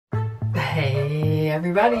Hey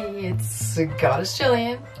everybody, it's Goddess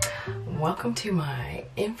Jillian. Welcome to my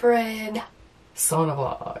infrared sauna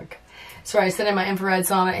vlog. So I sit in my infrared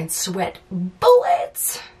sauna and sweat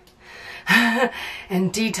bullets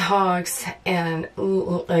and detox and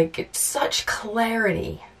like it's such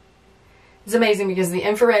clarity. It's amazing because the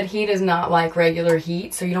infrared heat is not like regular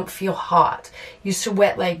heat, so you don't feel hot. You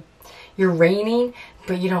sweat like you're raining,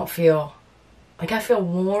 but you don't feel like, I feel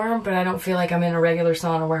warm, but I don't feel like I'm in a regular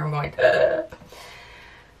sauna where I'm going, and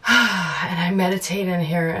I meditate in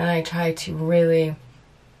here and I try to really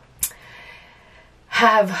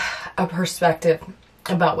have a perspective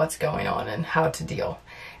about what's going on and how to deal.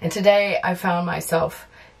 And today I found myself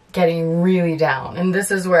getting really down. And this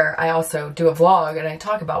is where I also do a vlog and I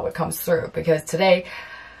talk about what comes through, because today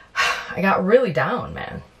I got really down,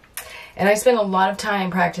 man. And I spent a lot of time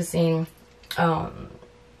practicing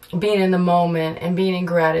being in the moment and being in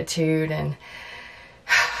gratitude and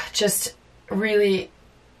just really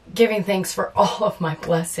giving thanks for all of my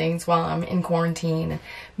blessings while I'm in quarantine, and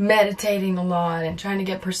meditating a lot and trying to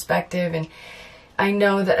get perspective. And I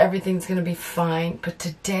know that everything's going to be fine, but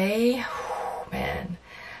today, man,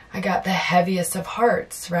 I got the heaviest of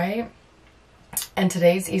hearts, right? And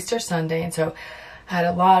today's Easter Sunday, and so I had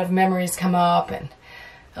a lot of memories come up and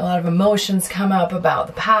a lot of emotions come up about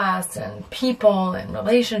the past and people and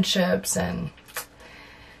relationships and,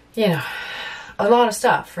 you know, a lot of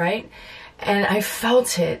stuff, right? And I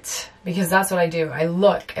felt it because that's what I do. I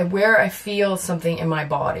look at where I feel something in my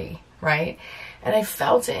body, right? And I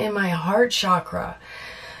felt it in my heart chakra.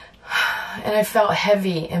 And I felt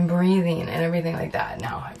heavy and breathing and everything like that.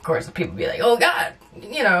 Now, of course, people be like, oh God,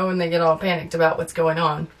 you know, and they get all panicked about what's going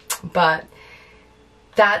on. But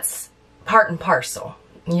that's part and parcel.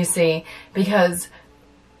 You see, because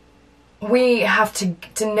we have to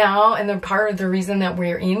now, and the part of the reason that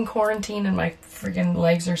we're in quarantine, and my freaking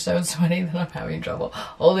legs are so sweaty that I'm having trouble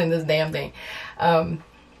holding this damn thing.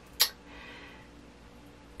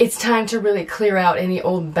 It's time to really clear out any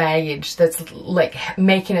old baggage that's like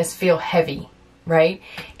making us feel heavy, right?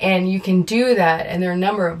 And you can do that, and there are a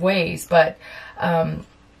number of ways, but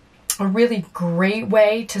a really great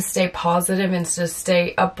way to stay positive and to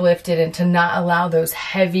stay uplifted and to not allow those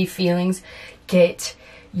heavy feelings get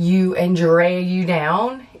you and drag you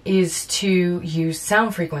down is to use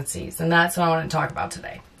sound frequencies. And that's what I want to talk about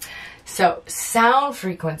today. So sound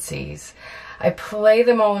frequencies, I play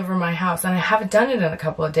them all over my house, and I haven't done it in a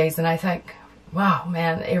couple of days, and I think, wow,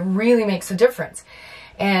 man, it really makes a difference.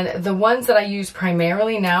 And the ones that I use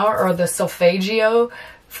primarily now are the solfeggio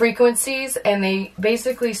frequencies, and they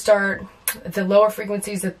basically start at the lower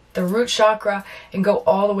frequencies at the root chakra and go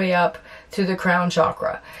all the way up to the crown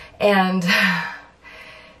chakra. And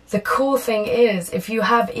the cool thing is, if you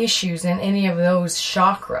have issues in any of those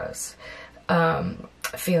chakras,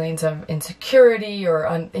 feelings of insecurity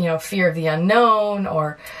or you know, fear of the unknown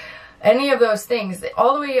or any of those things,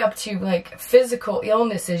 all the way up to like physical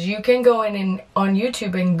illnesses, you can go in and on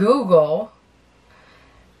YouTube and Google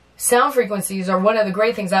sound frequencies. Or one of the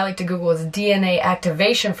great things I like to Google is DNA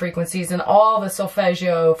activation frequencies, and all the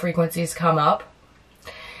solfeggio frequencies come up.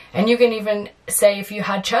 And you can even say, if you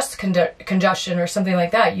had chest congestion or something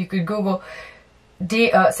like that, you could Google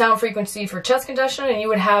sound frequency for chest congestion, and you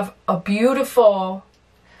would have a beautiful,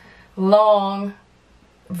 long,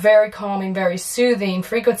 very calming, very soothing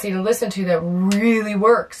frequency to listen to that really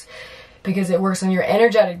works, because it works on your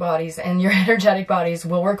energetic bodies, and your energetic bodies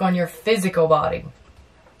will work on your physical body.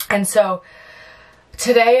 And so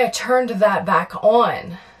today I turned that back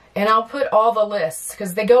on, and I'll put all the lists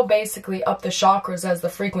because they go basically up the chakras as the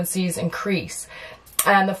frequencies increase.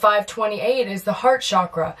 And the 528 is the heart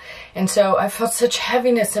chakra. And so I felt such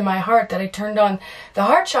heaviness in my heart that I turned on the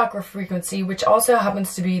heart chakra frequency, which also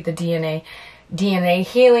happens to be the DNA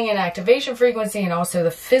healing and activation frequency, and also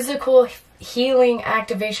the physical healing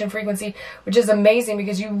activation frequency, which is amazing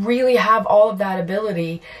because you really have all of that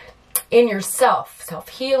ability in yourself,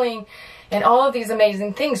 self-healing, and all of these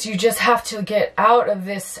amazing things. You just have to get out of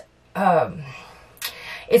this.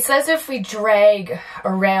 It's as if we drag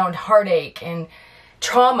around heartache and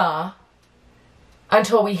trauma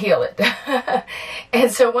until we heal it.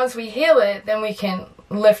 And so once we heal it, then we can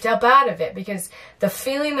lift up out of it, because the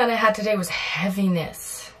feeling that I had today was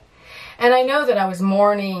heaviness. And I know that I was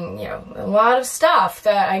mourning, you know, a lot of stuff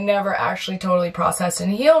that I never actually totally processed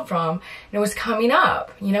and healed from. And it was coming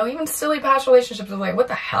up, you know, even silly past relationships. I was like, what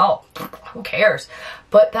the hell? Who cares?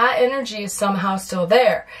 But that energy is somehow still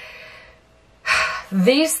there.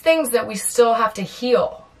 These things that we still have to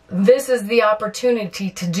heal, this is the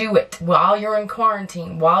opportunity to do it while you're in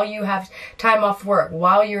quarantine, while you have time off work,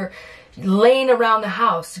 while you're laying around the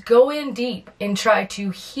house. Go in deep and try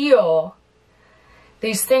to heal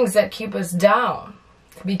these things that keep us down,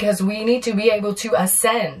 because we need to be able to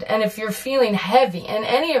ascend. And if you're feeling heavy in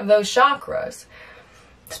any of those chakras,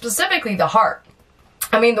 specifically the heart,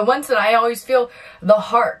 I mean, the ones that I always feel, the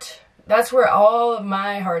heart, that's where all of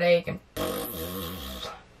my heartache and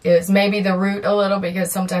is. Maybe the root a little,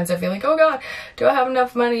 because sometimes I feel like, oh God, do I have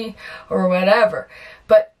enough money or whatever.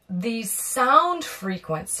 But these sound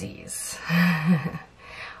frequencies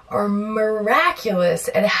are miraculous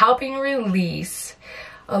at helping release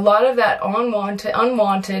a lot of that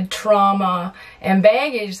unwanted trauma and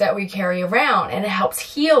baggage that we carry around, and it helps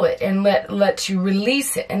heal it and let you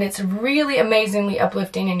release it. And it's really amazingly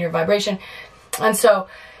uplifting in your vibration. And so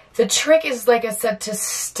the trick is, like I said, to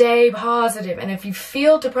stay positive. And if you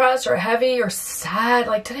feel depressed or heavy or sad,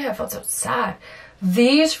 like today I felt so sad,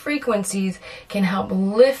 these frequencies can help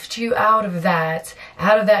lift you out of that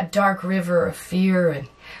dark river of fear and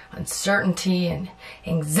uncertainty and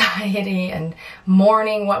anxiety and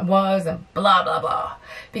mourning what was and blah, blah, blah.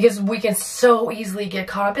 Because we can so easily get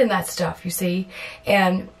caught up in that stuff, you see.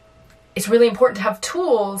 And it's really important to have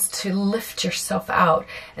tools to lift yourself out.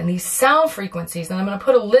 And these sound frequencies, and I'm going to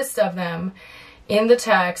put a list of them in the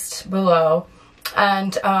text below.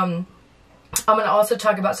 And I'm going to also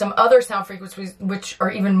talk about some other sound frequencies which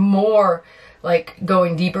are even more like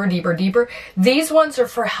going deeper, deeper, deeper. These ones are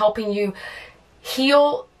for helping you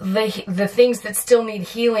heal the things that still need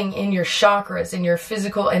healing in your chakras, in your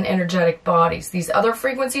physical and energetic bodies. These other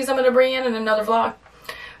frequencies I'm going to bring in another vlog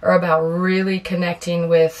are about really connecting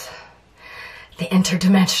with the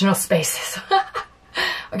interdimensional spaces.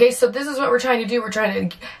 Okay, so this is what we're trying to do. We're trying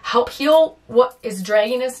to help heal what is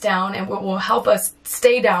dragging us down and what will help us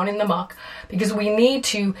stay down in the muck, because we need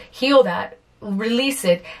to heal that, release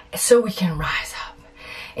it, so we can rise up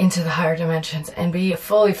into the higher dimensions and be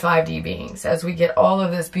fully 5D beings as we get all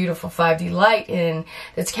of this beautiful 5D light in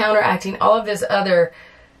that's counteracting all of this other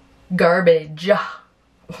garbage,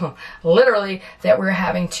 literally, that we're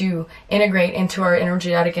having to integrate into our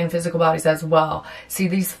energetic and physical bodies as well. See,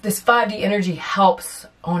 this 5D energy helps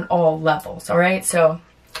on all levels, all right? So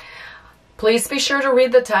please be sure to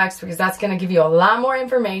read the text, because that's going to give you a lot more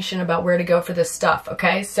information about where to go for this stuff,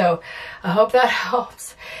 okay? So I hope that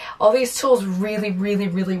helps. All these tools really, really,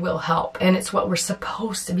 really will help. And it's what we're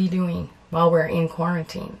supposed to be doing while we're in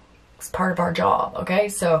quarantine. It's part of our job, okay?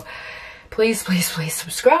 So please, please, please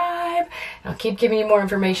subscribe. I'll keep giving you more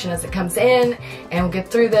information as it comes in. And we'll get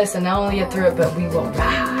through this, and not only get through it, but we will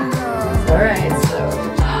rise. All right,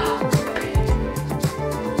 so